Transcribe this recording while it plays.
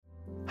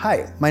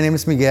Hi, my name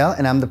is Miguel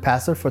and I'm the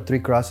pastor for Three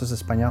Crosses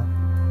Español.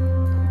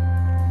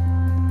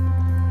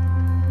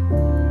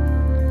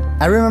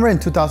 I remember in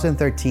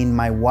 2013,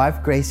 my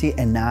wife Gracie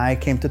and I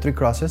came to Three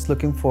Crosses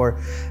looking for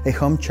a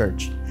home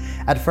church.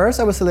 At first,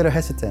 I was a little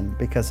hesitant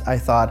because I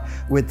thought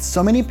with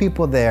so many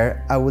people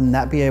there, I would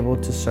not be able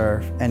to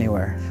serve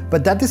anywhere.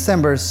 But that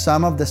December,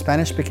 some of the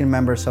Spanish-speaking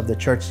members of the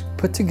church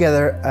put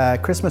together a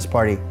Christmas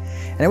party.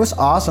 And it was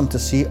awesome to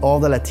see all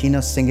the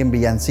Latinos singing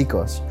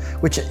villancicos,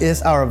 which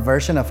is our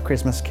version of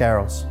Christmas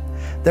carols.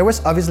 There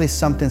was obviously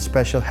something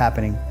special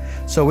happening,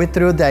 so we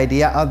threw the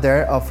idea out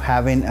there of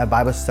having a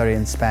Bible study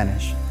in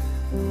Spanish.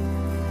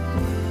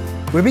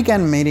 We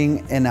began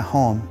meeting in a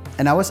home,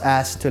 and I was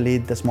asked to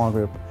lead the small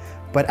group.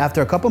 But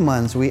after a couple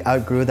months, we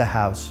outgrew the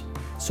house.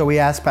 So we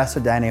asked Pastor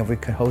Danny if we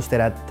could host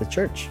it at the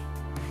church.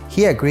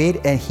 He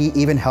agreed, and he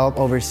even helped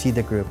oversee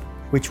the group,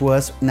 which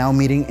was now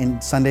meeting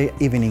in Sunday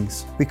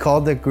evenings. We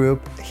called the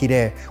group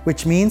Jire,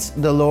 which means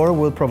the Lord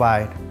will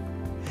provide.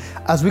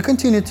 As we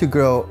continued to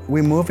grow,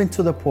 we moved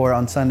into the poor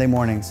on Sunday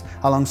mornings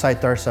alongside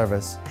third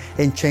service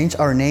and changed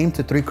our name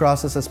to Three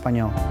Crosses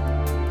Español.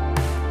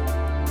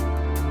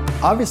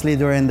 Obviously,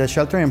 during the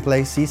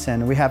shelter-in-place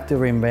season, we have to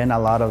reinvent a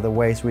lot of the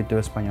ways we do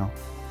Español.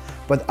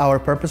 But our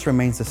purpose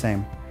remains the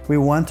same. We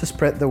want to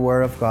spread the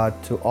word of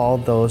God to all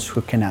those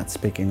who cannot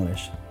speak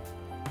English.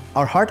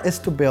 Our heart is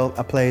to build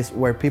a place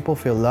where people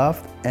feel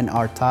loved and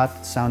are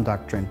taught sound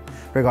doctrine,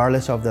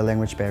 regardless of the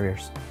language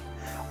barriers.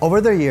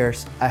 Over the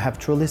years, I have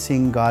truly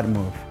seen God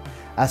move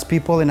as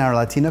people in our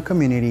Latino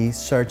community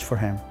search for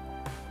Him.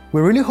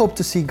 We really hope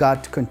to see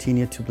God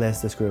continue to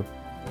bless this group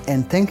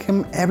and thank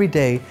Him every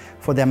day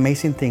for the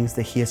amazing things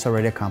that He has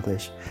already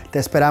accomplished. Te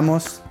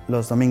esperamos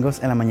los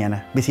domingos en la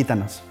mañana.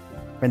 Visítanos.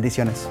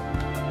 Bendiciones.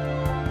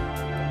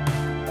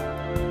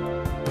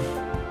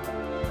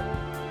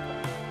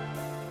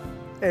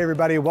 Hey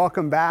everybody,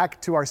 welcome back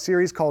to our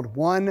series called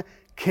One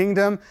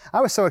Kingdom.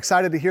 I was so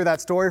excited to hear that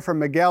story from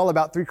Miguel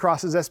about Three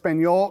Crosses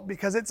Español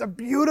because it's a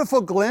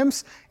beautiful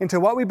glimpse into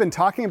what we've been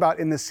talking about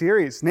in this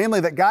series, namely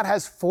that God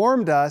has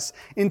formed us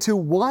into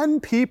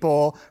one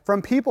people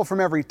from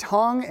every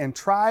tongue and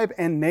tribe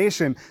and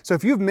nation. So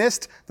if you've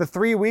missed the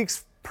 3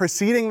 weeks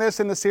preceding this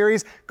in the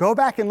series, go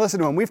back and listen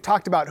to them. We've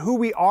talked about who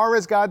we are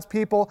as God's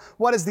people,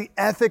 what is the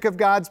ethic of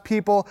God's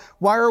people,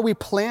 why are we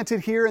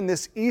planted here in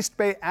this East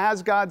Bay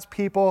as God's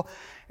people,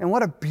 and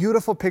what a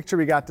beautiful picture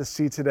we got to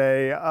see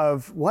today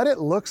of what it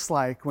looks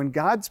like when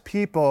God's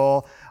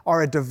people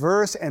are a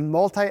diverse and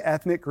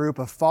multi-ethnic group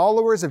of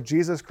followers of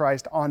Jesus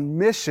Christ on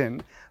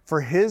mission for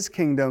His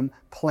kingdom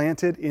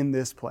planted in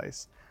this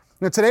place.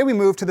 Now, today we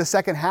move to the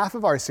second half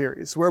of our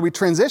series, where we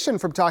transition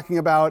from talking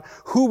about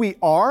who we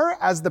are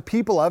as the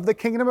people of the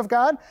kingdom of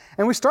God,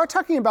 and we start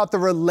talking about the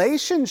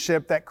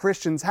relationship that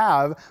Christians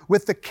have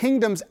with the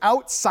kingdoms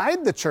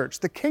outside the church,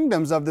 the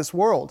kingdoms of this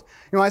world.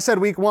 You know, I said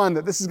week one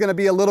that this is going to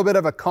be a little bit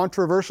of a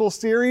controversial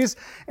series,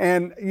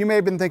 and you may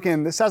have been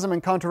thinking, this hasn't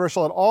been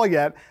controversial at all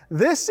yet.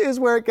 This is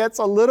where it gets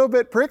a little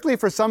bit prickly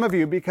for some of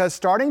you, because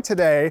starting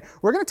today,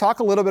 we're going to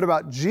talk a little bit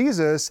about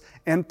Jesus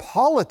and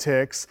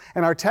politics,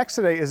 and our text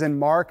today is in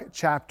Mark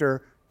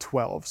chapter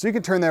 12. So you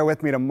can turn there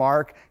with me to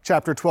Mark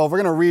chapter 12. We're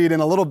going to read in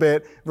a little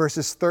bit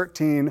verses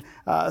 13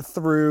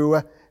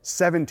 through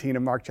 17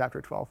 of Mark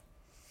chapter 12.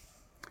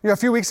 You know, a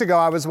few weeks ago,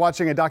 I was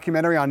watching a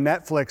documentary on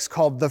Netflix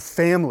called The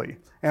Family.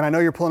 And I know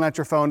you're pulling out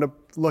your phone to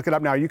look it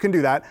up now. You can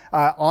do that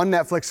on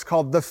Netflix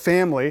called The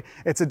Family.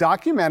 It's a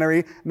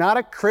documentary, not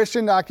a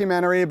Christian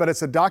documentary, but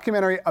it's a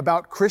documentary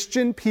about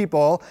Christian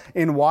people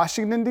in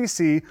Washington,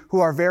 D.C. who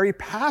are very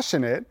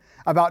passionate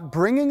about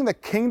bringing the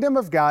kingdom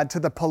of God to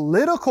the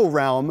political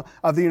realm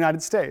of the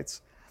United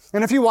States.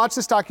 And if you watch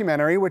this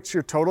documentary, which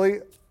you're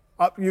totally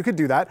up, you could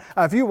do that.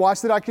 If you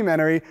watch the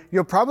documentary,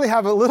 you'll probably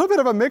have a little bit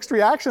of a mixed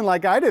reaction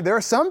like I did. There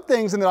are some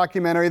things in the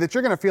documentary that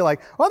you're going to feel like,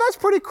 well, that's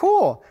pretty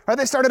cool. Right?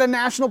 They started a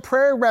national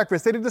prayer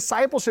breakfast. They did a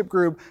discipleship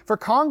group for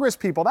Congress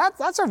people.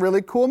 That's a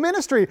really cool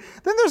ministry.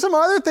 Then there's some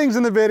other things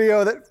in the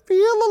video that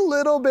feel a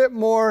little bit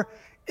more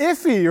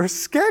iffy or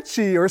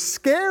sketchy or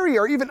scary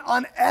or even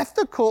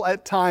unethical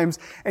at times.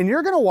 And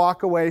you're going to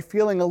walk away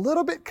feeling a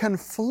little bit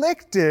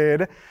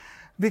conflicted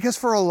because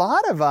for a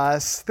lot of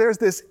us, there's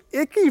this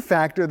icky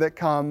factor that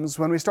comes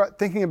when we start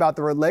thinking about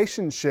the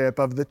relationship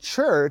of the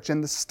church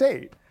and the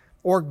state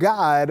or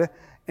God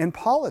and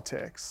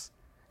politics.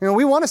 You know,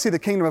 we want to see the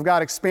kingdom of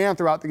God expand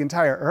throughout the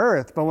entire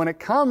earth, but when it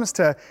comes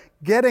to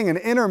getting an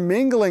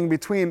intermingling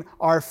between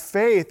our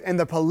faith and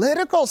the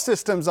political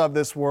systems of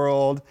this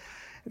world,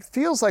 it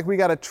feels like we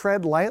got to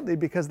tread lightly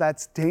because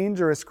that's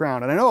dangerous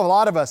ground. And I know a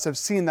lot of us have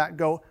seen that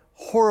go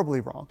horribly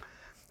wrong.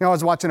 You know, I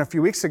was watching a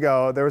few weeks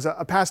ago, there was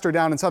a pastor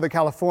down in Southern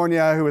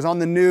California who was on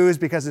the news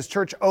because his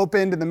church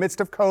opened in the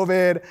midst of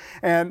COVID,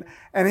 and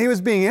he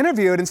was being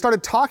interviewed and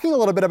started talking a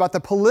little bit about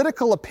the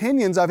political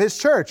opinions of his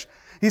church.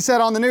 He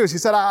said on the news, he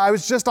said, I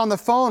was just on the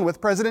phone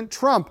with President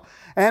Trump,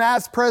 and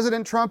as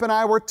President Trump and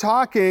I were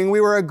talking, we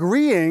were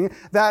agreeing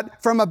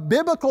that from a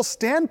biblical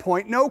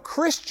standpoint, no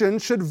Christian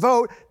should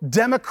vote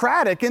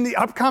Democratic in the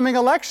upcoming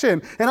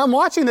election. And I'm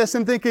watching this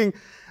and thinking,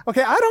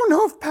 Okay, I don't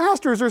know if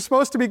pastors are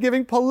supposed to be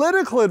giving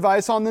political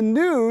advice on the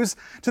news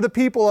to the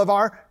people of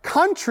our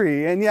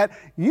country. And yet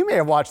you may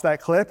have watched that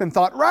clip and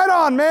thought, right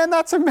on, man,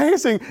 that's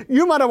amazing.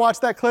 You might have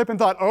watched that clip and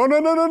thought, oh,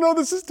 no,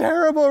 this is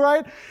terrible,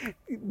 right?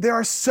 There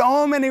are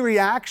so many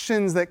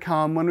reactions that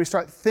come when we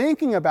start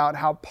thinking about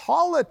how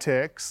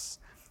politics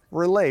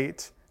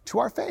relate to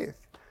our faith.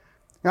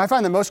 Now, I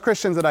find that most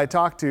Christians that I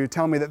talk to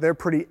tell me that they're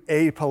pretty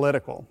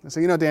apolitical. They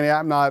say, Danny,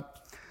 I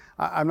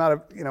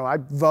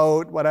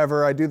vote,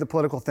 whatever, I do the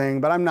political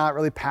thing, but I'm not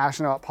really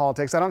passionate about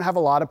politics. I don't have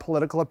a lot of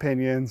political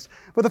opinions.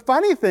 But the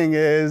funny thing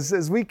is,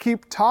 as we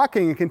keep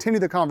talking and continue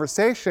the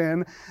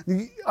conversation,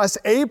 us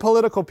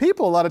apolitical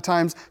people a lot of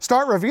times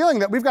start revealing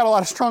that we've got a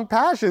lot of strong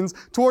passions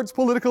towards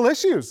political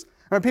issues.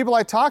 People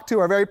I talk to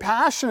are very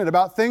passionate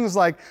about things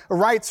like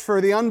rights for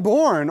the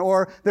unborn,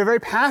 or they're very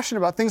passionate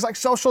about things like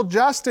social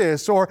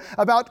justice, or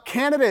about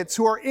candidates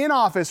who are in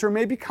office or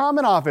may become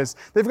in office.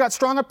 They've got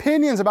strong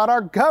opinions about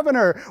our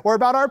governor, or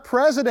about our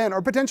president,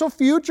 or potential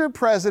future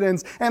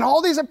presidents. And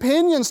all these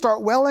opinions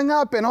start welling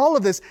up, and all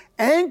of this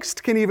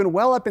angst can even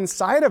well up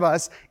inside of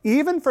us,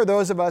 even for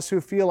those of us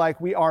who feel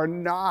like we are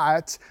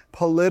not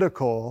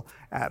political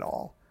at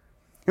all.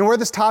 And where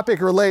this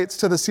topic relates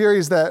to the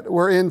series that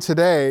we're in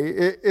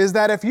today is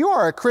that if you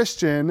are a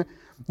Christian,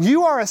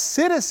 you are a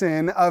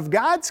citizen of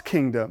God's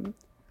kingdom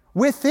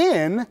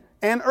within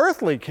an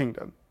earthly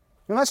kingdom.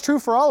 And that's true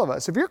for all of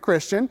us. If you're a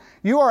Christian,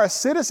 you are a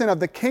citizen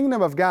of the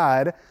kingdom of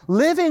God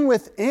living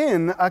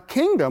within a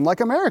kingdom like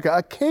America,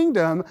 a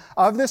kingdom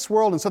of this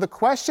world. And so the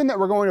question that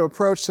we're going to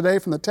approach today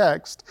from the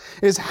text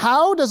is,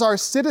 how does our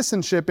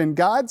citizenship in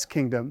God's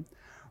kingdom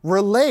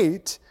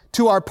relate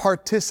to our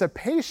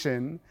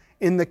participation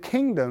in the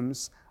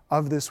kingdoms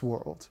of this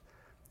world?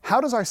 How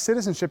does our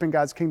citizenship in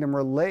God's kingdom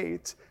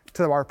relate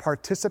to our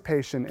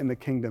participation in the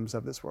kingdoms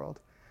of this world?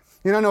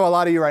 I know a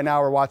lot of you right now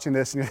are watching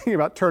this and you're thinking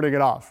about turning it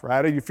off,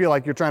 right? Or you feel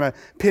like you're trying to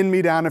pin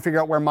me down and figure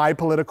out where my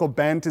political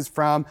bent is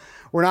from.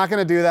 We're not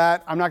going to do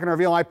that. I'm not going to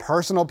reveal my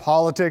personal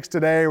politics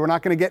today. We're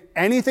not going to get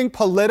anything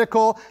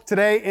political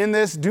today in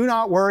this. Do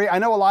not worry. I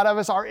know a lot of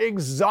us are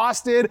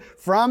exhausted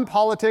from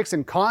politics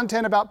and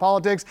content about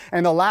politics,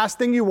 and the last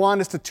thing you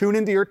want is to tune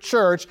into your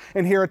church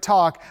and hear a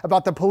talk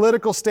about the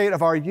political state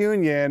of our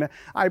union.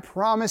 I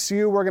promise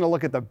you we're going to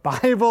look at the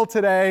Bible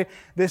today.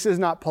 This is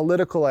not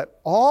political at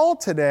all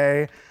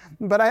today.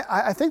 But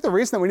I think the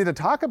reason that we need to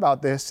talk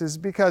about this is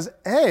because,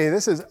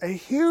 this is a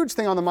huge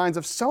thing on the minds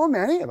of so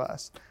many of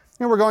us.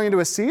 We're going into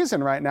a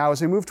season right now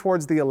as we move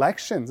towards the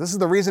elections. This is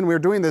the reason we're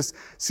doing this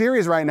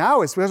series right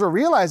now, is because we're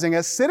realizing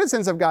as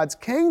citizens of God's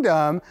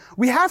kingdom,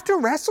 we have to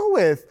wrestle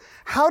with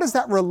how does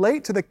that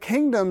relate to the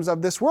kingdoms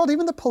of this world,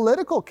 even the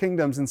political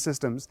kingdoms and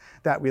systems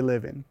that we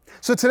live in.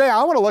 So today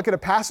I want to look at a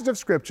passage of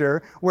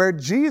scripture where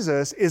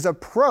Jesus is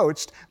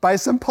approached by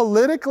some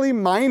politically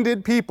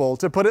minded people,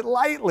 to put it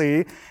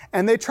lightly,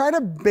 and they try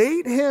to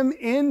bait him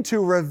into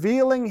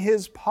revealing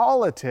his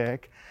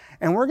politic.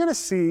 And we're going to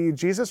see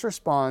Jesus'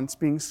 response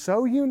being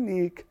so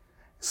unique,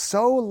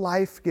 so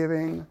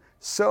life-giving,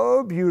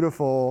 so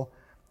beautiful,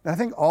 that I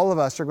think all of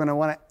us are going to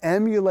want to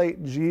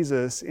emulate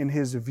Jesus in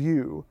his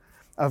view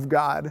of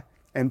God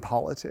and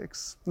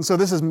politics. And so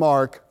this is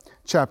Mark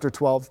chapter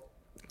 12.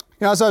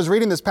 As I was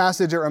reading this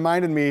passage, it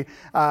reminded me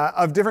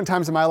of different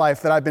times in my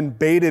life that I've been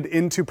baited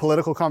into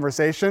political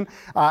conversation.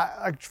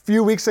 A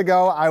few weeks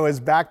ago, I was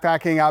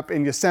backpacking up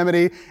in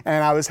Yosemite,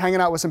 and I was hanging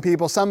out with some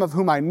people, some of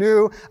whom I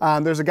knew.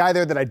 There's a guy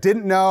there that I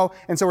didn't know,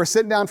 and so we're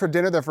sitting down for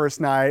dinner the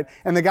first night,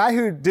 and the guy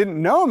who didn't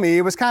know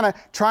me was kind of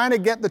trying to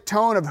get the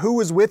tone of who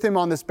was with him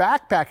on this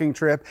backpacking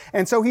trip,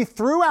 and so he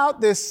threw out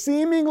this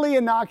seemingly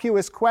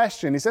innocuous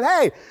question. He said,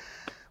 "Hey,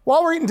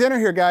 while we're eating dinner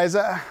here, guys,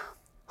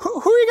 who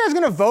are you guys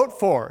going to vote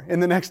for in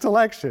the next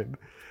election?"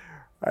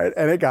 Right?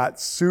 And it got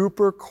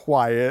super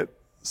quiet,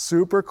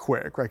 super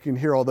quick. Like you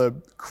can hear all the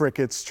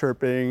crickets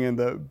chirping in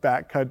the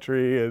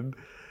backcountry, and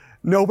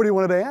nobody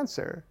wanted to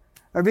answer.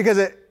 Because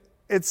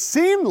it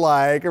seemed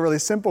like a really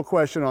simple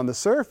question on the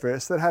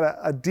surface that had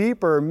a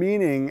deeper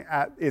meaning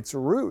at its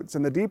roots.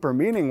 And the deeper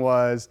meaning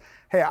was,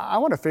 hey, I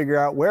want to figure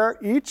out where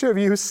each of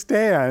you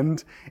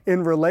stand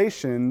in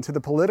relation to the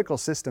political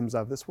systems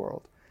of this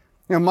world.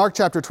 In Mark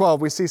chapter 12,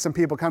 we see some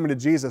people coming to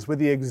Jesus with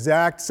the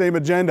exact same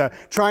agenda,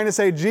 trying to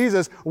say,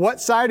 Jesus, what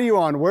side are you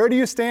on? Where do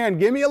you stand?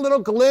 Give me a little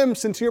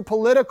glimpse into your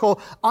political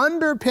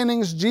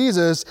underpinnings,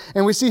 Jesus.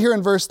 And we see here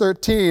in verse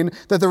 13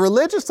 that the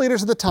religious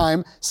leaders of the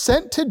time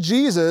sent to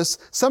Jesus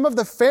some of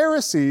the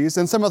Pharisees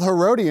and some of the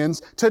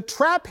Herodians to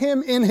trap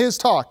him in his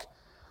talk.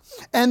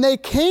 And they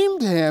came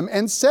to him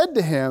and said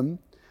to him,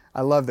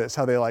 I love this,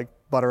 how they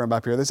butter him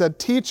up here. They said,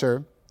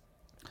 "Teacher,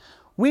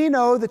 we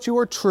know that you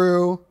are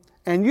true,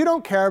 and you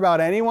don't care about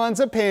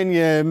anyone's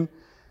opinion,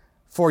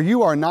 for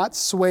you are not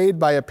swayed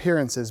by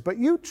appearances, but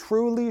you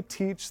truly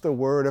teach the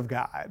word of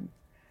God."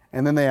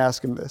 And then they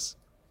ask him this: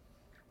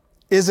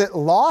 "Is it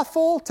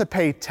lawful to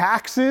pay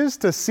taxes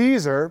to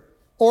Caesar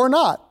or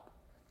not?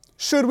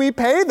 Should we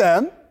pay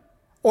them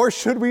or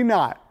should we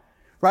not?"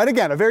 Right?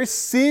 Again, a very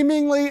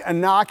seemingly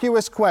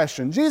innocuous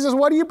question. Jesus,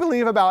 what do you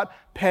believe about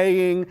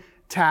paying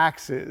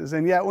taxes.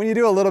 And yet when you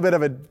do a little bit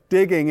of a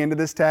digging into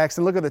this text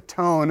and look at the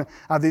tone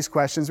of these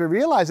questions, we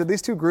realize that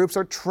these two groups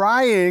are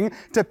trying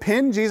to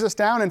pin Jesus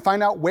down and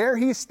find out where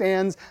he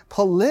stands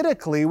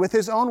politically with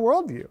his own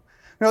worldview.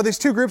 These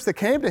two groups that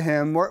came to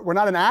him were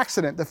not an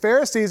accident. The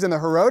Pharisees and the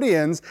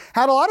Herodians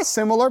had a lot of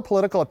similar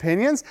political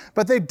opinions,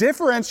 but they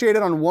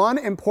differentiated on one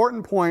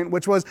important point,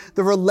 which was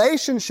the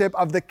relationship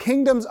of the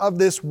kingdoms of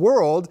this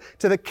world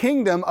to the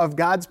kingdom of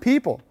God's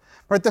people.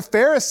 Right? The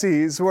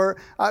Pharisees were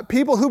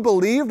people who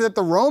believed that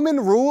the Roman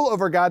rule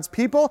over God's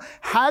people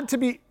had to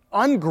be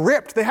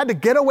ungripped. They had to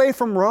get away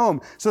from Rome.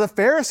 So the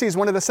Pharisees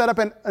wanted to set up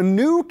a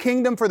new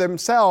kingdom for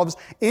themselves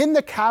in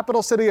the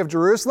capital city of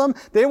Jerusalem.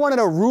 They wanted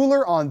a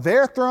ruler on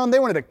their throne. They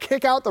wanted to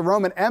kick out the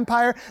Roman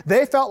Empire.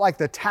 They felt like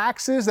the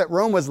taxes that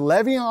Rome was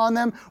levying on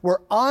them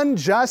were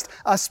unjust,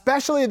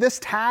 especially this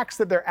tax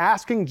that they're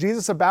asking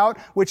Jesus about,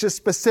 which is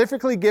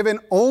specifically given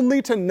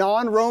only to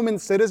non-Roman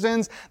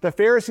citizens. The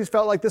Pharisees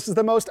felt like this is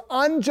the most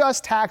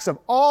unjust tax of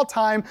all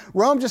time.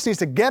 Rome just needs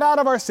to get out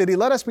of our city.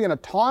 Let us be an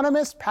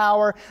autonomous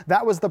power.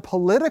 That was the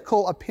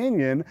political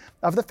opinion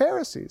of the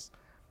Pharisees.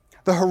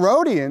 The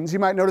Herodians, you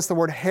might notice the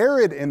word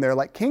Herod in there,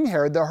 like King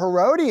Herod. The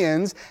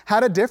Herodians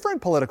had a different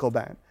political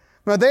bent.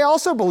 Now, they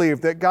also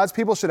believed that God's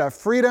people should have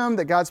freedom,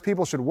 that God's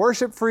people should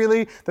worship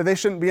freely, that they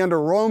shouldn't be under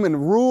Roman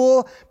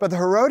rule. But the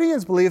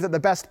Herodians believed that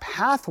the best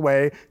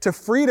pathway to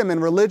freedom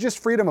and religious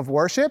freedom of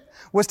worship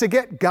was to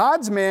get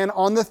God's man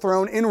on the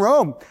throne in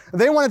Rome.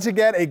 They wanted to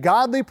get a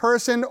godly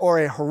person or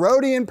a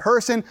Herodian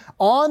person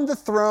on the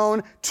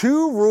throne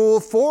to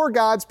rule for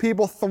God's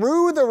people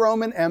through the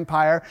Roman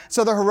Empire.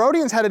 So the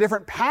Herodians had a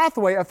different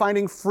pathway of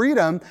finding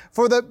freedom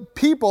for the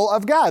people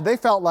of God. They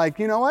felt like,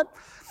 you know what?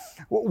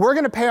 We're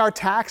going to pay our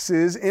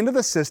taxes into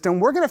the system.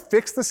 We're going to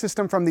fix the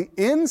system from the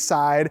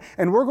inside,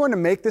 and we're going to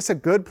make this a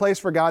good place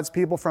for God's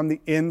people from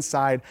the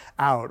inside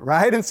out,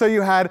 right? And so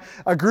you had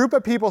a group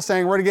of people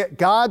saying, we're going to get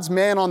God's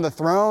man on the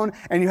throne,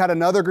 and you had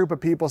another group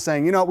of people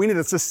saying, we need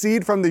to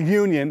secede from the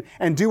union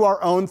and do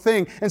our own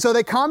thing. And so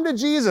they come to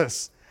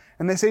Jesus,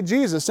 and they say,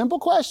 Jesus, simple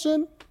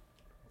question,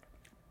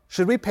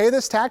 should we pay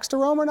this tax to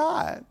Rome or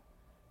not?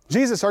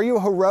 Jesus, are you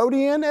a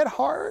Herodian at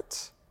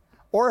heart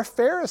or a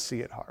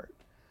Pharisee at heart?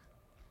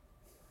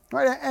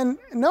 Right, and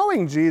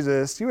knowing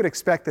Jesus, you would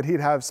expect that he'd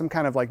have some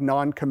kind of like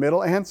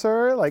non-committal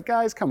answer, like,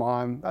 guys, come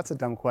on, that's a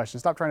dumb question.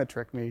 Stop trying to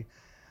trick me.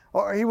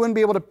 Or he wouldn't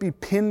be able to be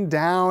pinned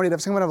down. He'd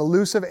have some kind of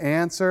elusive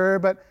answer.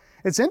 But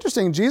it's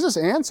interesting, Jesus'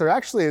 answer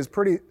actually is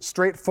pretty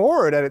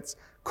straightforward at its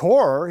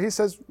core. He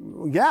says,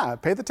 yeah,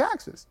 pay the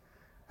taxes.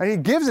 And he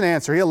gives an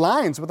answer. He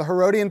aligns with the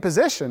Herodian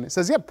position. He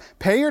says, yep,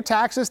 pay your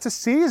taxes to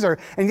Caesar.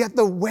 And yet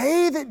the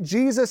way that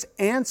Jesus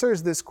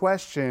answers this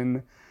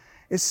question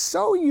is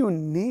so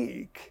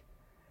unique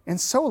and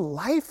so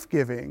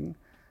life-giving.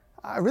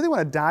 I really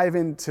want to dive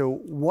into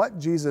what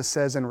Jesus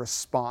says in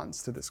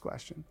response to this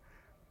question.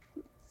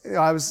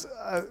 I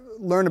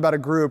learned about a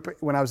group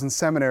when I was in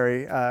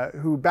seminary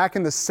who back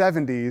in the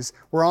 70s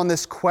were on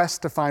this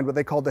quest to find what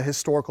they called the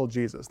historical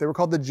Jesus. They were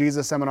called the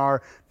Jesus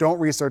Seminar. Don't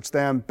research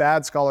them.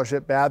 Bad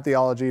scholarship, bad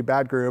theology,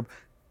 bad group.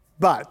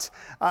 But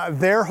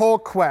their whole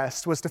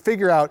quest was to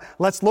figure out,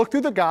 let's look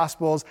through the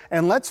Gospels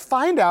and let's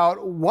find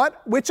out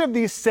which of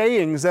these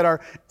sayings that are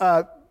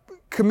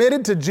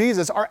committed to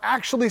Jesus are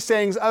actually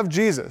sayings of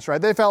Jesus,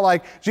 right? They felt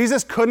like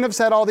Jesus couldn't have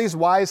said all these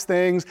wise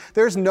things.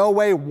 There's no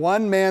way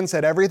one man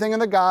said everything in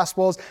the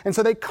Gospels. And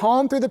so they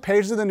combed through the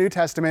pages of the New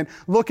Testament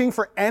looking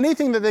for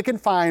anything that they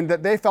could find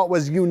that they felt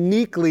was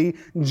uniquely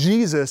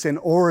Jesus in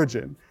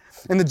origin.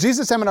 And the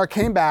Jesus Seminar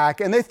came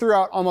back and they threw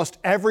out almost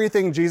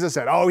everything Jesus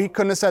said. Oh, he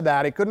couldn't have said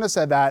that. He couldn't have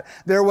said that.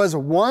 There was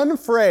one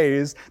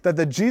phrase that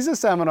the Jesus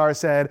Seminar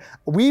said,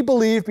 we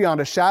believe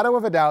beyond a shadow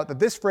of a doubt that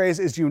this phrase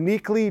is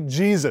uniquely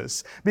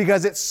Jesus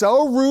because it's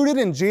so rooted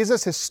in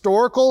Jesus'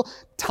 historical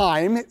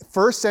time,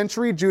 first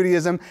century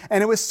Judaism,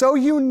 and it was so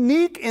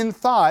unique in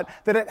thought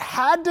that it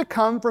had to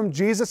come from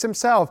Jesus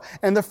himself.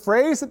 And the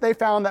phrase that they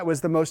found that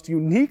was the most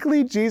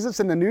uniquely Jesus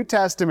in the New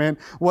Testament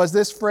was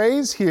this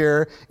phrase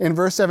here in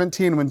verse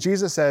 17 when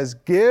Jesus says,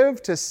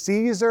 give to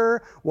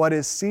Caesar what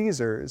is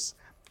Caesar's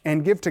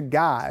and give to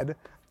God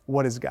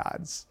what is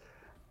God's.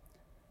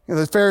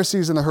 The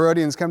Pharisees and the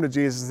Herodians come to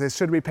Jesus and say,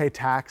 should we pay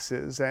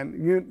taxes?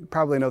 And you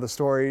probably know the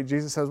story.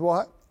 Jesus says,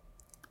 well,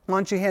 why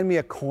don't you hand me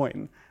a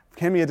coin?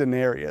 Hand me a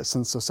denarius.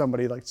 And so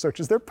somebody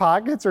searches their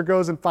pockets or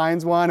goes and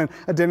finds one. And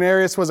a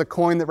denarius was a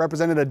coin that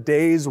represented a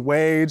day's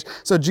wage.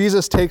 So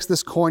Jesus takes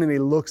this coin and he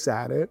looks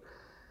at it.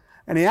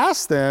 And he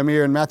asks them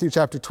here in Matthew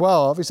chapter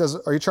 12, he says,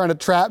 are you trying to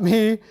trap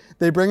me?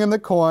 They bring him the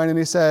coin and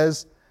he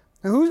says,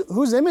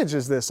 whose image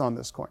is this on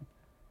this coin?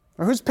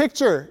 Or whose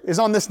picture is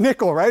on this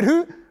nickel, right?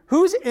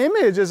 Whose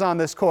image is on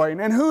this coin?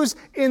 And whose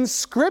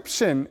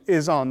inscription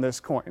is on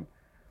this coin?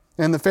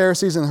 And the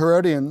Pharisees and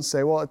Herodians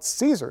say, well, it's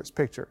Caesar's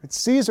picture. It's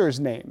Caesar's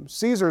name.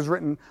 Caesar's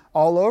written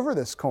all over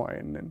this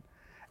coin.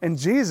 And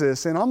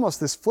Jesus, in almost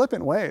this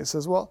flippant way,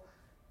 says, well,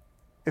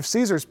 if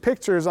Caesar's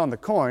picture is on the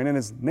coin and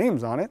his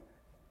name's on it,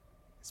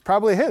 It's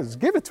probably his.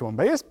 Give it to him.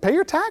 Pay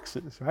your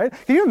taxes, right?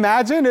 Can you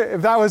imagine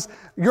if that was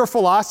your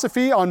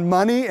philosophy on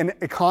money and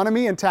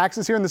economy and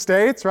taxes here in the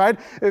States, right?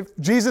 If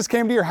Jesus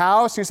came to your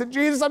house and you said,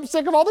 Jesus, I'm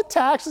sick of all the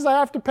taxes I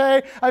have to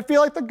pay. I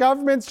feel like the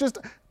government's just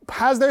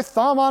has their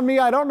thumb on me.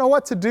 I don't know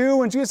what to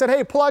do. And Jesus said,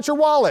 hey, pull out your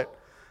wallet.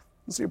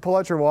 So you pull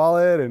out your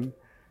wallet and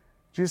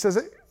Jesus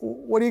says,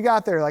 what do you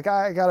got there? Like,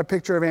 I got a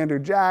picture of Andrew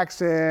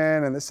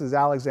Jackson, and this is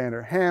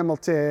Alexander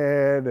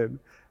Hamilton, and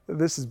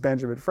this is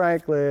Benjamin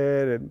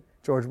Franklin, and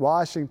George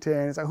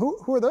Washington. It's like,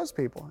 who are those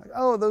people? Like,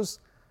 oh, those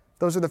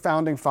are the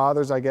founding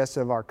fathers, I guess,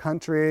 of our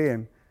country,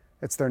 and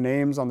it's their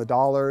names on the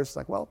dollars. It's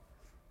like, well,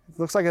 it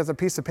looks like it's a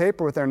piece of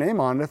paper with their name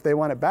on it. If they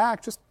want it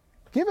back, just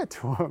give it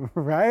to them,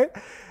 right?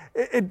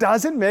 It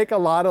doesn't make a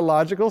lot of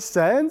logical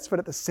sense, but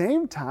at the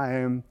same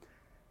time,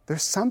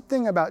 there's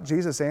something about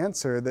Jesus'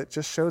 answer that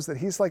just shows that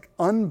he's like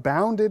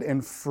unbounded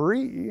and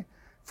free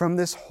from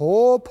this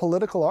whole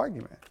political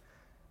argument.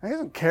 He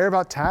doesn't care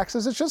about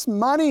taxes. It's just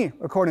money,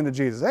 according to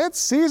Jesus. Hey, it's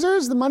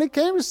Caesar's. The money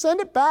came. Just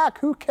send it back.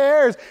 Who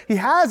cares? He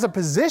has a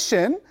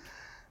position,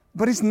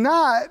 but he's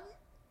not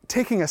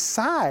taking a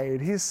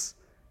side.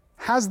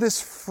 Has this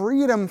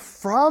freedom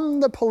from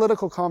the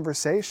political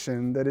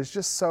conversation that is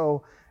just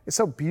it's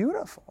so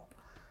beautiful.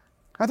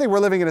 I think we're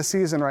living in a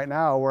season right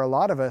now where a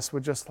lot of us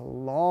would just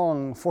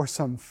long for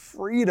some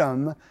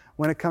freedom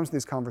when it comes to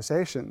these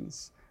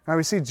conversations. Right,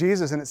 we see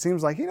Jesus and it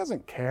seems like he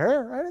doesn't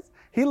care, right?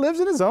 He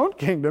lives in his own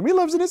kingdom. He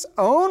lives in his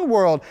own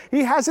world. He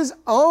has his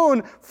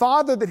own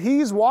Father that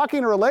he's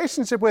walking a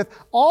relationship with.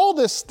 All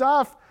this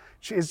stuff,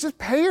 just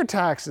pay your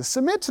taxes,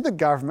 submit to the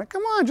government.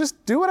 Come on,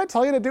 just do what I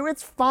tell you to do.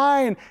 It's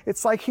fine.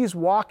 It's like he's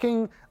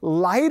walking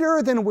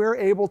lighter than we're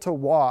able to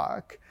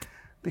walk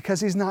because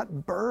he's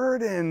not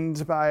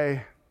burdened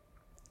by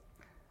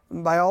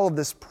all of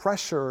this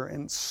pressure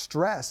and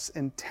stress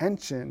and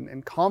tension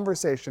and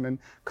conversation and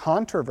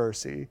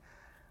controversy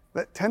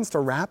that tends to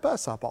wrap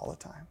us up all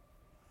the time.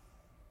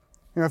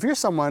 You know, if you're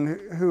someone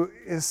who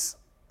is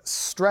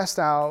stressed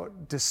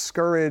out,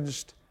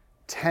 discouraged,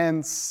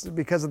 tense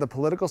because of the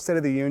political state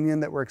of the union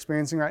that we're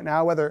experiencing right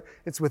now, whether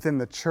it's within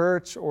the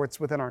church or it's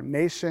within our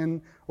nation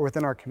or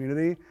within our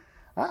community,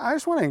 I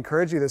just want to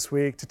encourage you this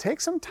week to take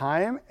some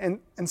time and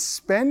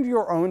spend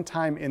your own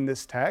time in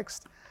this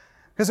text.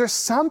 Because there's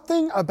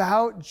something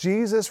about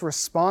Jesus'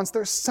 response.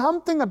 There's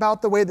something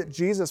about the way that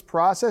Jesus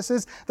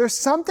processes. There's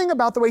something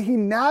about the way he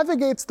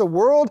navigates the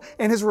world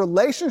and his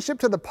relationship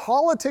to the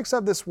politics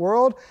of this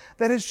world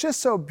that is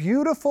just so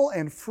beautiful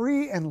and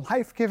free and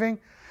life-giving.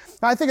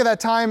 I think of that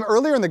time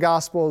earlier in the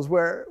Gospels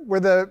where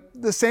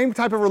the same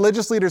type of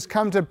religious leaders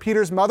come to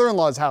Peter's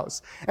mother-in-law's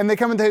house. And they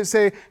come and they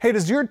say, hey,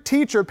 does your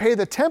teacher pay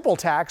the temple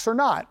tax or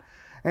not?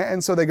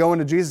 And so they go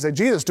into Jesus and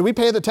say, Jesus, do we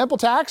pay the temple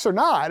tax or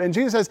not? And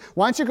Jesus says,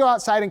 why don't you go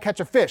outside and catch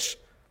a fish?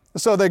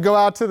 So they go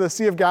out to the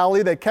Sea of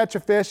Galilee, they catch a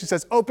fish. He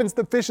says, opens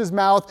the fish's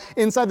mouth.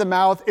 Inside the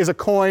mouth is a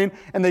coin,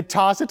 and they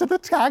toss it to the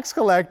tax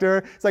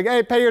collector. It's like,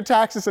 hey, pay your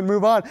taxes and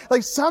move on.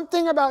 Like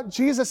something about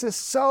Jesus is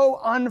so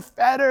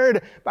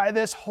unfettered by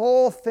this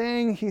whole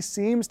thing. He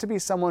seems to be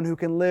someone who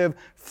can live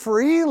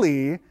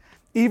freely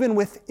even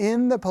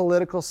within the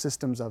political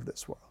systems of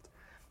this world.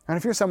 And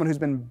if you're someone who's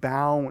been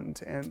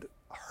bound and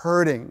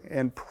hurting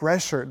and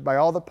pressured by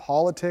all the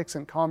politics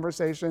and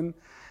conversation,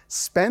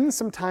 spend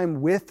some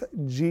time with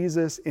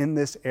Jesus in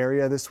this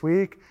area this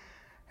week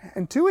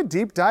and do a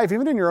deep dive,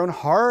 even in your own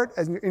heart,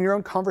 and in your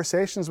own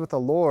conversations with the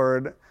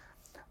Lord,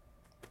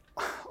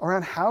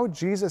 around how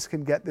Jesus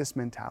can get this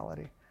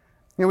mentality.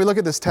 You know, we look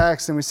at this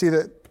text and we see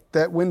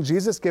that when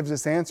Jesus gives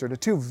this answer to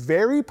two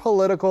very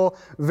political,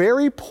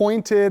 very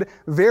pointed,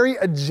 very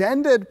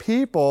agendaed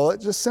people, it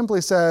just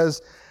simply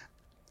says,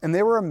 and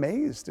they were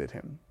amazed at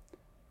him.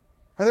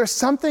 And there's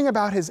something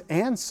about his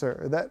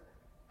answer that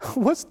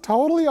was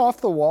totally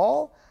off the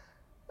wall,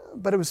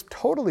 but it was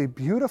totally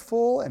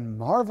beautiful and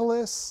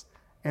marvelous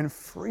and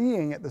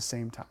freeing at the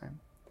same time.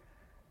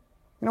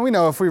 You know, we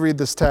know if we read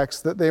this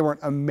text that they weren't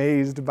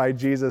amazed by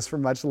Jesus for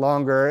much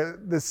longer.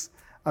 This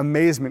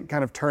amazement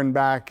kind of turned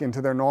back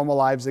into their normal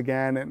lives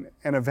again,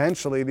 and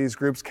eventually these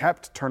groups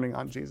kept turning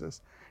on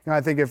Jesus. You know,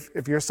 I think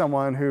if you're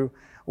someone who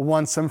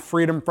wants some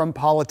freedom from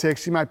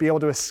politics, you might be able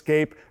to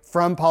escape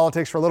from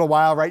politics for a little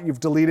while, right? You've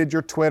deleted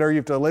your Twitter,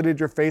 you've deleted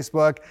your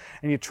Facebook,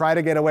 and you try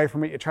to get away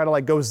from it. You try to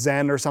like go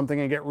Zen or something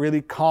and get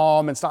really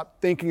calm and stop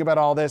thinking about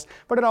all this,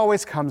 but it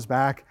always comes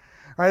back.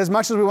 Right? As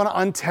much as we want to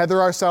untether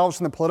ourselves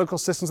from the political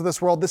systems of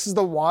this world, this is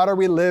the water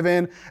we live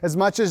in. As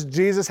much as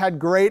Jesus had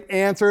great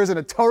answers and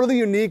a totally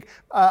unique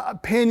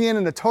opinion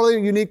and a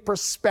totally unique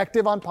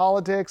perspective on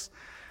politics,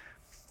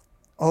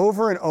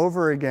 over and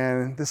over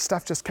again, this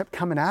stuff just kept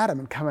coming at him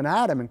and coming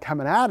at him and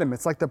coming at him.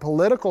 It's like the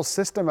political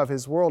system of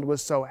his world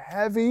was so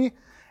heavy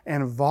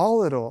and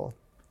volatile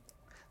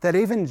that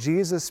even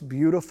Jesus'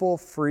 beautiful,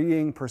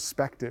 freeing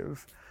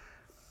perspective,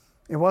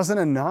 it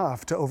wasn't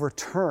enough to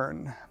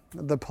overturn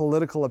the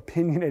political,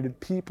 opinionated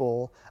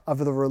people of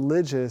the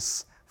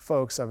religious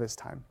folks of his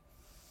time.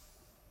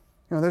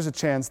 You know, there's a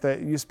chance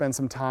that you spend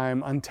some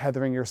time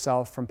untethering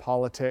yourself from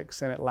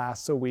politics, and it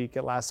lasts a week,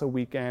 it lasts a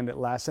weekend, it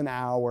lasts an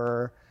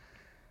hour.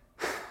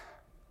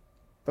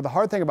 But the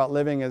hard thing about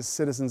living as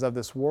citizens of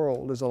this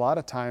world is a lot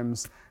of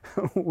times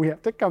we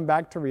have to come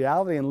back to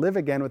reality and live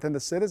again within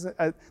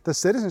the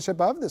citizenship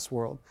of this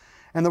world.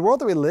 And the world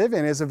that we live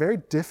in is a very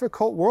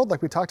difficult world,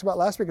 like we talked about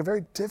last week, a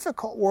very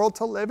difficult world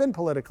to live in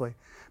politically.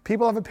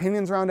 People have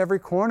opinions around every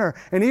corner.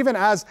 And even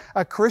as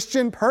a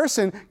Christian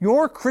person,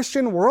 your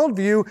Christian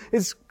worldview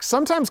is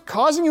sometimes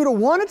causing you to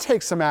want to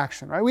take some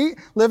action, right? We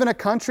live in a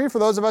country, for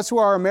those of us who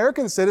are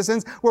American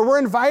citizens, where we're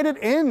invited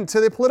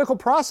into the political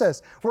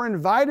process. We're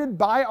invited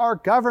by our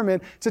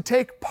government to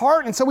take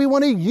part. And so we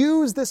want to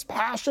use this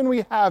passion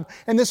we have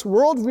and this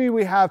worldview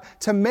we have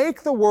to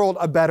make the world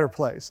a better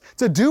place,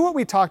 to do what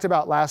we talked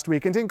about last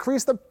week, and to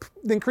increase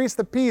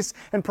the peace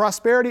and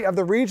prosperity of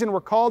the region we're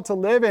called to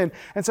live in.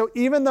 And so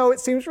even though it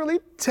seems really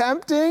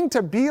tempting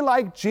to be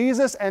like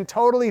Jesus and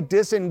totally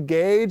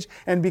disengage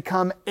and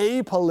become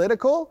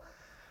apolitical,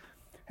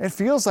 it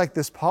feels like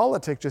this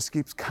politic just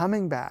keeps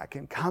coming back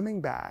and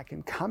coming back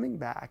and coming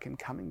back and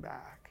coming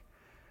back.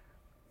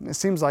 And it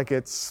seems like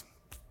it's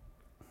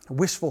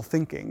wishful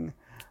thinking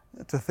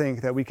to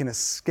think that we can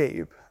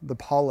escape the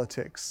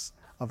politics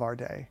of our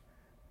day.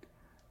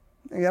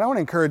 Again, I want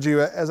to encourage you,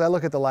 as I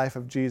look at the life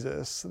of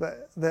Jesus,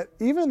 that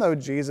even though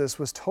Jesus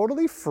was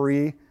totally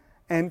free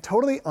and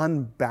totally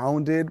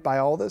unbounded by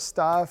all this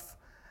stuff,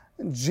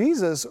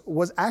 Jesus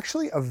was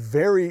actually a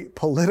very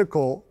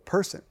political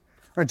person.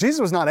 Right?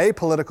 Jesus was not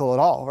apolitical at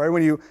all. Right?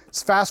 When you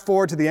fast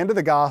forward to the end of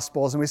the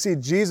Gospels and we see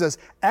Jesus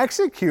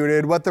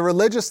executed, what the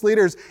religious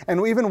leaders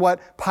and even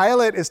what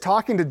Pilate is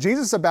talking to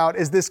Jesus about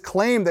is this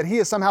claim that he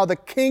is somehow the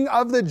king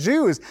of the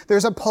Jews.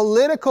 There's a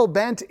political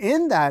bent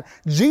in that.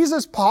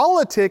 Jesus'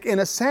 politic, in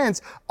a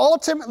sense,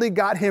 ultimately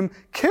got him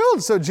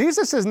killed. So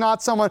Jesus is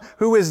not someone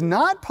who is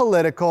not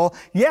political.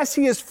 Yes,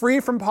 he is free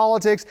from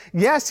politics.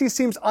 Yes, he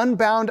seems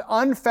unbound,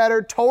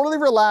 unfettered, totally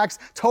relaxed,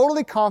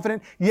 totally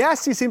confident.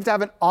 Yes, he seems to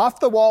have an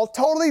off-the-wall,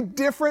 totally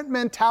different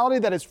mentality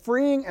that is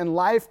freeing and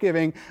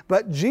life-giving.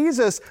 But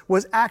Jesus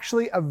was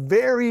actually a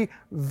very,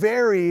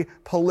 very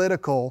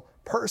political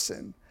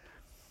person.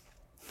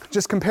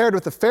 Just compared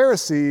with the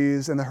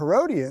Pharisees and the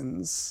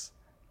Herodians,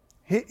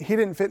 he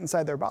didn't fit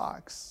inside their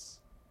box.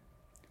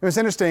 It was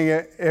interesting,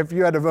 if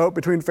you had to vote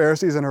between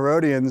Pharisees and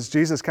Herodians,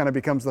 Jesus kind of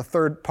becomes the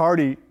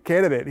third-party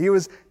candidate. He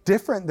was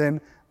different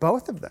than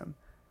both of them.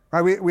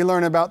 Right? We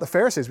learn about the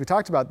Pharisees. We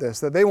talked about this,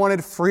 that they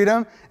wanted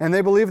freedom, and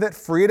they believed that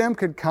freedom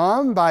could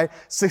come by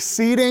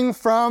seceding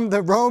from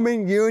the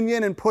Roman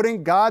Union and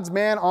putting God's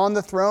man on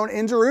the throne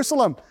in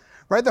Jerusalem.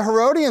 Right? The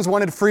Herodians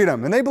wanted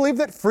freedom, and they believed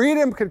that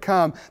freedom could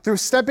come through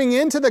stepping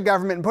into the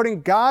government and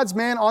putting God's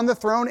man on the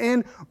throne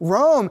in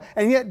Rome.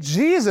 And yet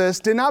Jesus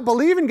did not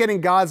believe in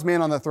getting God's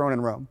man on the throne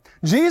in Rome.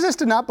 Jesus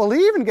did not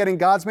believe in getting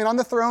God's man on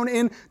the throne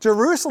in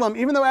Jerusalem,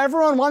 even though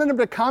everyone wanted him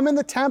to come in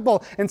the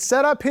temple and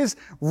set up his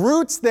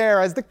roots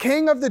there as the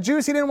king of the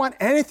Jews. He didn't want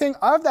anything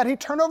of that. He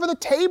turned over the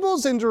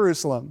tables in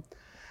Jerusalem.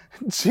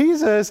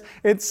 Jesus,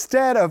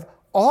 instead of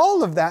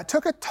all of that,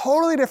 took a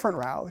totally different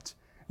route.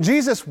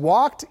 Jesus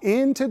walked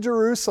into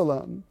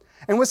Jerusalem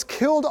and was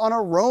killed on a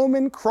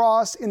Roman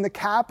cross in the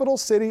capital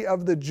city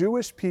of the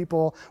Jewish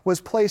people, was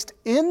placed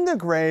in the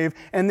grave,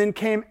 and then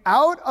came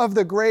out of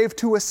the grave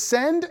to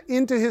ascend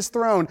into his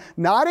throne,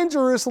 not in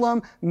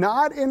Jerusalem,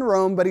 not in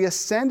Rome, but he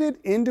ascended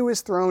into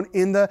his throne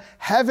in the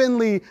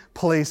heavenly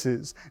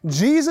places.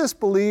 Jesus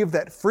believed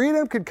that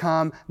freedom could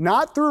come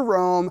not through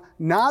Rome,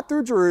 not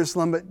through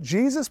Jerusalem, but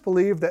Jesus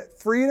believed that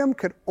freedom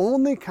could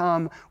only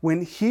come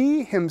when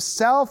he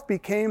himself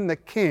became the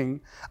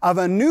king of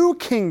a new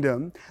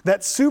kingdom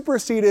that superseded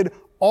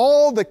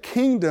all the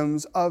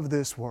kingdoms of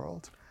this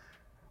world.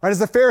 Right, as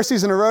the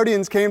Pharisees and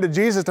Herodians came to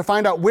Jesus to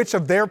find out which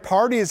of their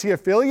parties he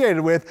affiliated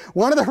with,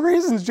 one of the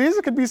reasons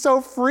Jesus could be so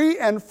free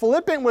and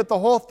flippant with the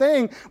whole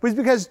thing was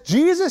because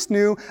Jesus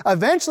knew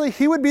eventually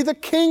he would be the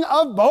king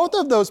of both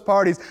of those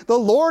parties, the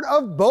Lord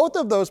of both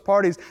of those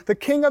parties, the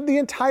king of the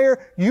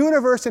entire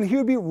universe, and he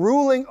would be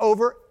ruling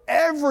over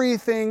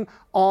everything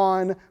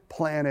on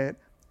planet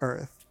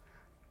Earth.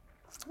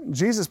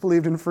 Jesus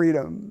believed in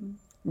freedom,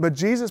 but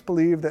Jesus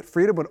believed that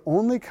freedom would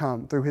only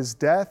come through his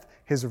death,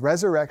 his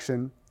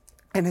resurrection,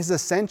 and his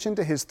ascension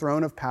to his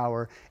throne of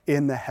power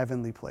in the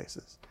heavenly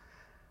places.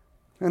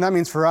 And that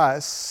means for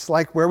us,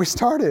 like where we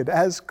started,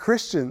 as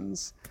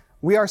Christians,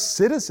 we are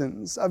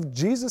citizens of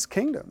Jesus'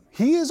 kingdom.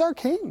 He is our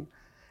king.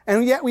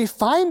 And yet we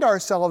find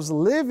ourselves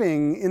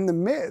living in the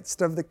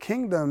midst of the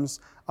kingdoms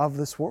of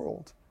this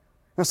world.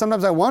 Now,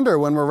 sometimes I wonder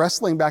when we're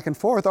wrestling back and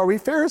forth, are we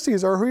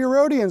Pharisees or are we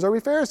Herodians? Are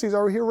we Pharisees or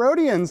are we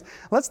Herodians?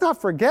 Let's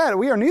not forget,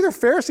 we are neither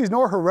Pharisees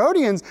nor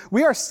Herodians.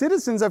 We are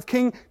citizens of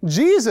King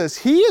Jesus.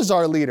 He is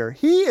our leader.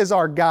 He is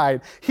our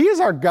guide. He is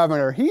our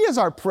governor. He is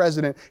our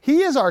president.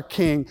 He is our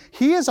king.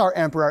 He is our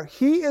emperor.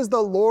 He is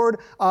the Lord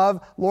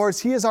of lords.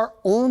 He is our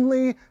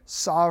only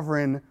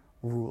sovereign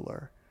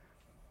ruler.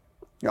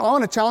 I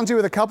want to challenge you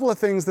with a couple of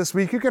things this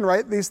week. You can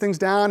write these things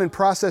down and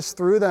process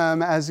through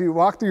them as you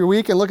walk through your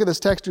week and look at this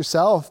text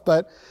yourself.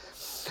 But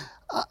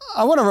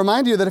I want to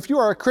remind you that if you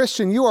are a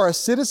Christian, you are a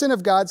citizen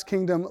of God's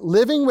kingdom,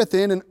 living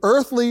within an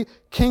earthly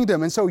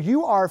kingdom. And so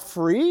you are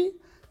free,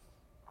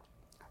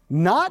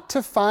 not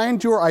to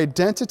find your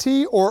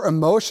identity or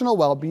emotional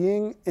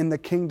well-being in the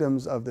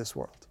kingdoms of this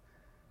world.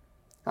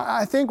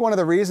 I think one of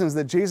the reasons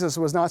that Jesus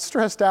was not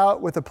stressed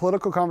out with the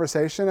political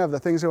conversation of the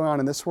things going on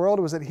in this world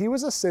was that he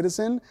was a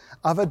citizen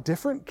of a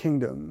different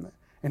kingdom,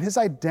 and his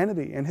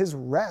identity and his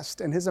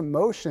rest and his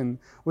emotion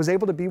was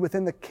able to be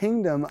within the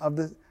kingdom of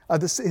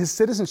his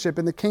citizenship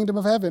in the kingdom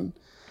of heaven.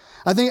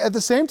 I think at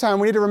the same time,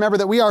 we need to remember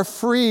that we are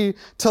free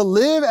to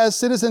live as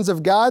citizens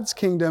of God's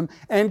kingdom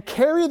and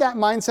carry that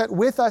mindset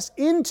with us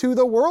into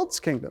the world's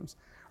kingdoms.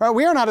 Right?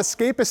 We are not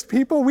escapist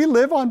people. We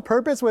live on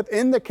purpose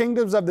within the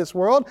kingdoms of this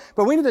world,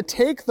 but we need to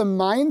take the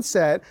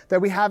mindset that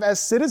we have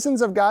as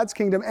citizens of God's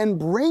kingdom and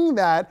bring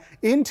that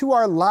into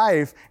our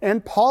life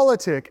and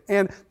politic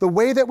and the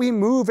way that we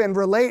move and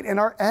relate and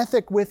our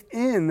ethic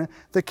within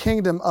the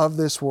kingdom of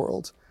this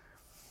world.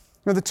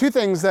 Now, the two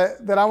things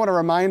that I want to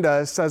remind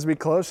us as we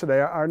close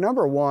today are,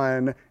 number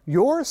one,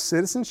 your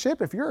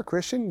citizenship, if you're a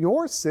Christian,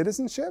 your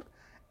citizenship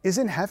is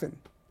in heaven.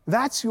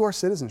 That's your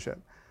citizenship.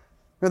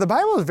 Now, the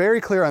Bible is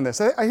very clear on this.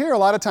 I hear a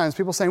lot of times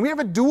people saying, we have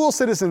a dual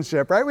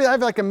citizenship, right? We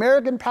have like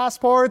American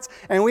passports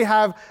and we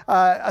have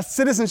a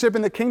citizenship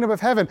in the kingdom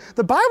of heaven.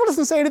 The Bible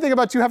doesn't say anything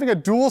about you having a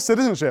dual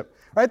citizenship,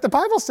 right? The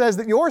Bible says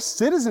that your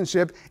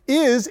citizenship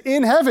is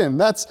in heaven.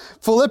 That's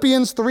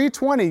Philippians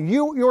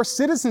 3:20. Your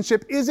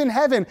citizenship is in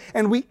heaven,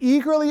 and we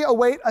eagerly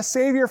await a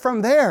Savior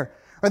from there.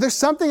 There's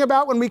something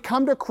about when we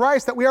come to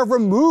Christ that we are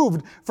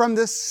removed from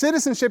the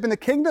citizenship in the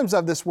kingdoms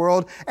of this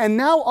world, and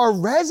now our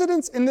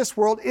residence in this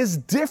world is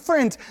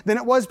different than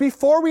it was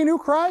before we knew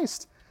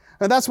Christ.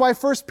 And that's why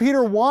 1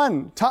 Peter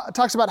 1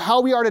 talks about how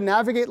we are to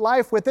navigate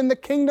life within the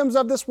kingdoms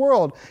of this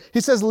world.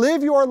 He says,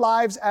 live your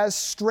lives as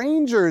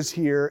strangers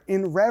here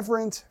in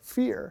reverent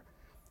fear.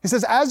 He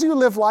says, as you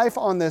live life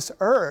on this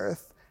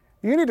earth,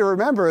 you need to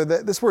remember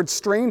that this word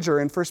stranger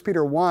in 1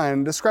 Peter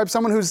 1 describes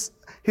someone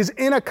he's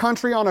in a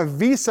country on a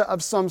visa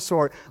of some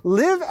sort.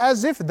 Live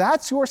as if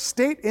that's your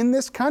state in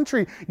this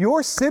country.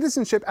 Your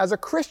citizenship as a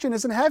Christian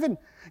is in heaven.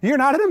 You're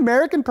not an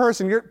American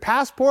person. Your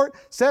passport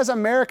says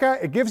America.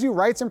 It gives you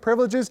rights and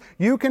privileges.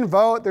 You can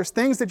vote. There's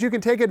things that you can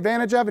take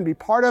advantage of and be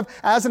part of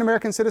as an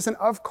American citizen.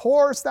 Of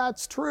course,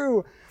 that's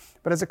true.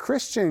 But as a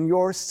Christian,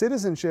 your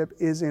citizenship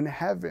is in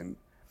heaven.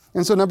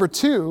 And so number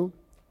two,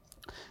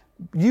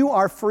 you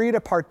are free to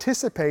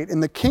participate in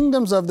the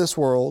kingdoms of this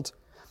world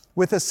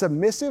with a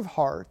submissive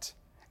heart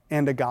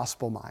and a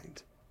gospel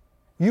mind.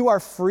 You are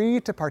free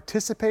to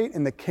participate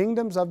in the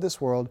kingdoms of this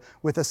world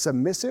with a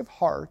submissive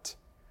heart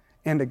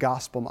and a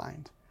gospel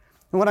mind.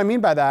 And what I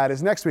mean by that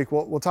is next week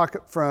we'll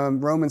talk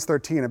from Romans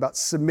 13 about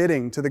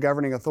submitting to the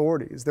governing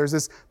authorities. There's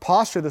this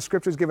posture the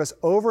scriptures give us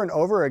over and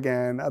over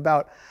again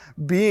about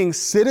being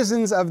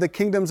citizens of the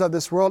kingdoms of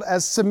this world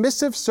as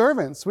submissive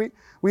servants.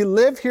 We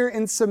live here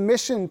in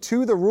submission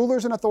to the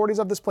rulers and authorities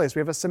of this place. We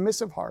have a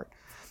submissive heart.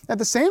 At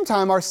the same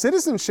time, our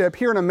citizenship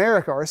here in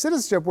America, or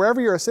citizenship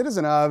wherever you're a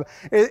citizen of,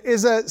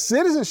 is a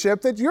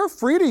citizenship that you're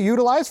free to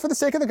utilize for the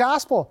sake of the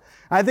gospel.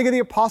 I think of the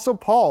Apostle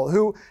Paul,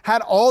 who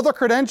had all the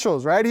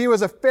credentials, right? He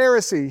was a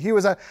Pharisee. He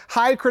was a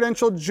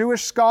high-credentialed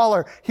Jewish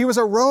scholar. He was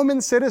a Roman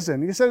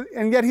citizen.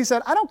 And yet he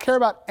said, I don't care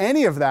about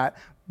any of that.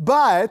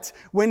 But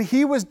when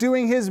he was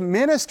doing his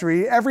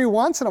ministry, every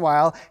once in a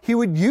while, he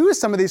would use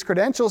some of these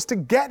credentials to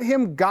get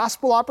him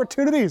gospel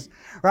opportunities,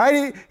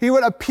 right? He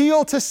would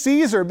appeal to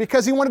Caesar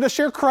because he wanted to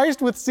share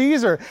Christ with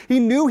Caesar. He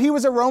knew he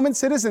was a Roman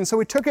citizen, so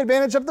he took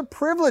advantage of the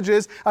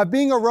privileges of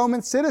being a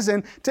Roman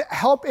citizen to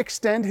help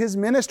extend his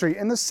ministry.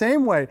 In the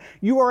same way,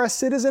 you are a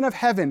citizen of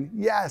heaven,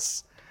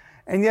 yes.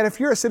 And yet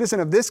if you're a citizen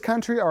of this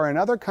country or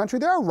another country,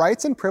 there are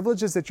rights and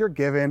privileges that you're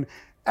given.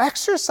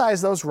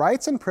 Exercise those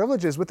rights and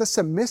privileges with a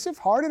submissive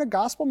heart and a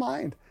gospel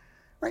mind,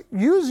 right?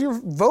 Use your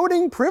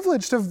voting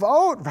privilege to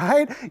vote,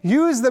 right?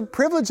 Use the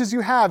privileges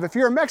you have. If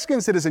you're a Mexican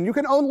citizen, you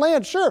can own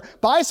land. Sure,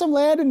 buy some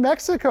land in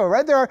Mexico,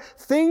 right? There are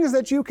things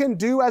that you can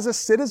do as a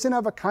citizen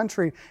of a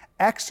country.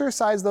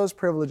 Exercise those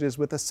privileges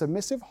with a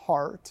submissive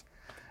heart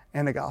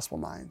and a gospel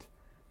mind.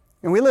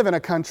 And we live in a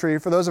country,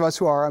 for those of us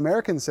who are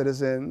American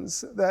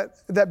citizens,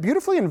 that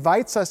beautifully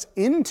invites us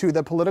into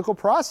the political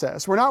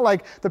process. We're not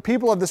like the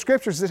people of the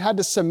scriptures that had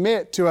to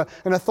submit to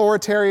an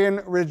authoritarian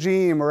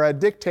regime or a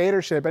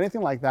dictatorship, anything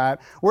like that.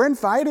 We're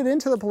invited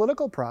into the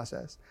political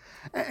process.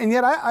 And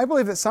yet I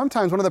believe that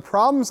sometimes one of the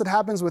problems that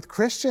happens with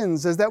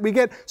Christians is that we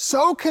get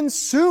so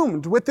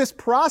consumed with this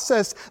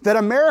process that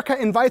America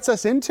invites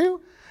us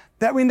into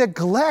that we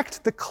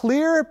neglect the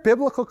clear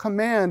biblical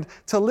command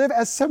to live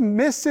as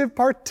submissive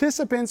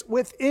participants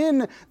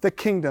within the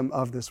kingdom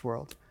of this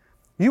world.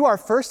 You are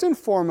first and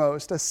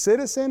foremost a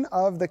citizen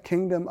of the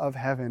kingdom of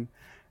heaven.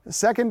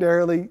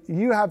 Secondarily,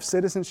 you have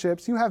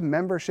citizenships, you have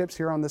memberships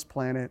here on this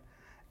planet.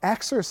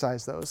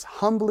 Exercise those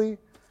humbly,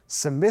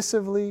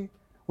 submissively,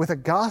 with a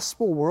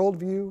gospel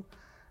worldview,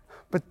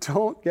 but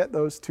don't get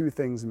those two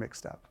things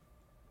mixed up.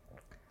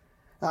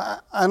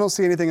 I don't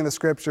see anything in the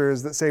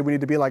scriptures that say we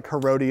need to be like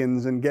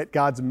Herodians and get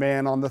God's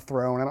man on the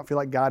throne. I don't feel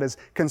like God is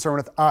concerned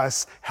with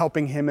us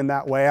helping him in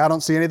that way. I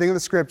don't see anything in the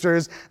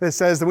scriptures that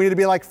says that we need to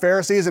be like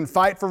Pharisees and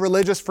fight for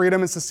religious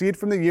freedom and secede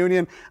from the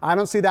union. I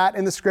don't see that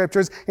in the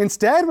scriptures.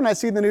 Instead, when I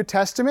see the New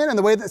Testament and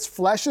the way this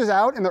fleshes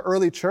out in the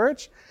early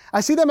church, I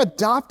see them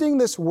adopting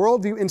this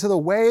worldview into the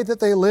way that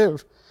they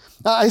live.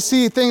 I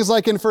see things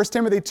like in 1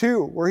 Timothy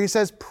 2, where he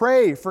says,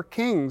 pray for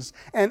kings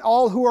and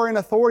all who are in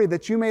authority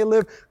that you may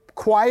live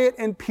quiet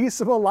and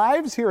peaceable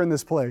lives here in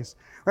this place.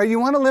 Right? You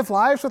want to live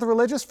lives with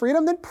religious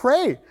freedom? Then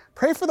pray.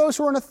 Pray for those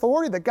who are in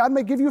authority, that God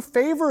may give you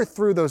favor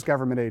through those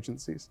government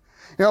agencies.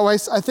 I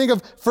think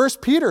of 1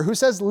 Peter, who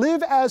says,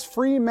 live as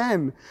free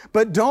men,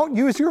 but don't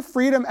use your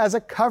freedom as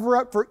a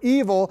cover-up for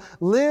evil.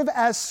 Live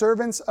as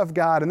servants of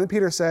God. And then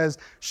Peter says,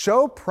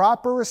 show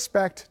proper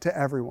respect to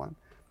everyone.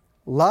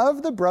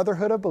 Love the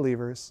brotherhood of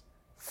believers,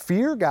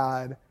 fear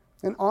God,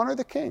 and honor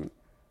the king.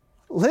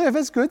 Live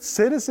as good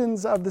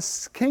citizens of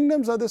the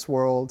kingdoms of this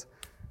world,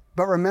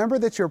 but remember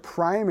that your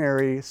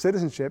primary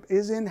citizenship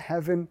is in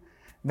heaven.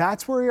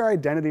 That's where your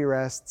identity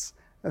rests.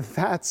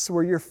 That's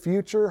where your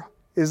future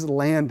is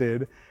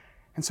landed.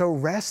 And so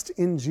rest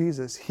in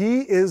Jesus.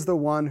 He is the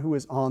one who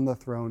is on the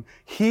throne.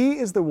 He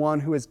is the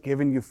one who has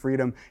given you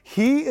freedom.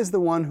 He is the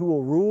one who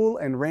will rule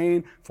and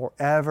reign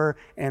forever,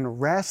 and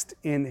rest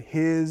in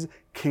his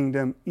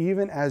kingdom,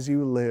 even as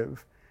you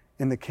live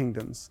in the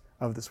kingdoms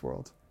of this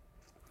world.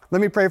 Let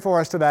me pray for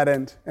us to that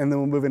end, and then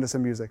we'll move into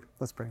some music.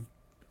 Let's pray.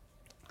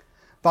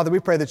 Father, we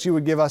pray that you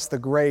would give us the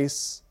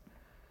grace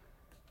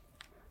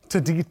to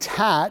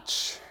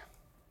detach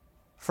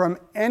from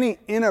any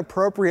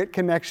inappropriate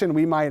connection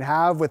we might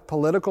have with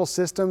political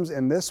systems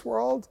in this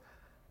world,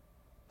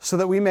 so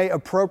that we may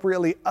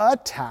appropriately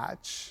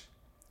attach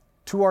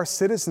to our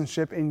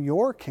citizenship in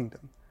your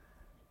kingdom.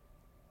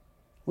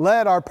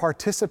 Let our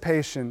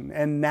participation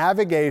and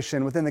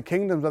navigation within the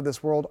kingdoms of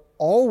this world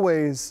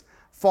always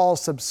fall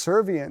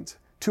subservient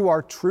to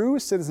our true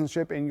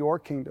citizenship in your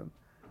kingdom.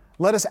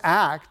 Let us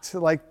act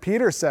like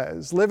Peter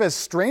says, live as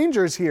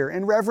strangers here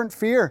in reverent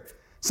fear.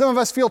 Some of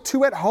us feel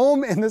too at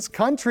home in this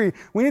country.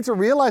 We need to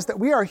realize that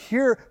we are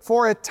here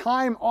for a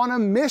time on a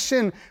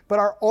mission, but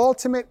our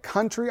ultimate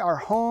country, our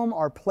home,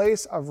 our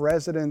place of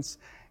residence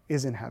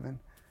is in heaven.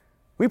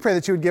 We pray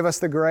that you would give us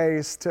the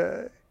grace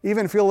to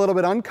even feel a little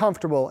bit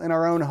uncomfortable in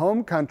our own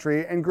home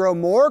country and grow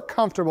more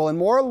comfortable and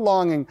more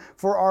longing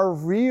for our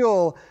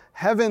real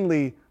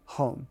heavenly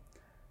home,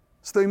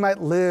 so that we might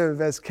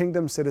live as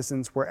kingdom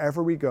citizens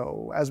wherever we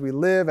go, as we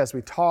live, as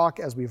we talk,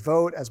 as we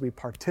vote, as we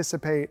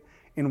participate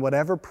in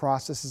whatever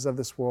processes of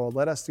this world.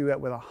 Let us do that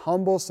with a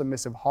humble,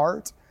 submissive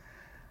heart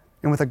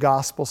and with a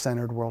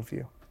gospel-centered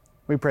worldview.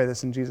 We pray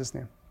this in Jesus'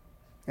 name.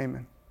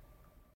 Amen.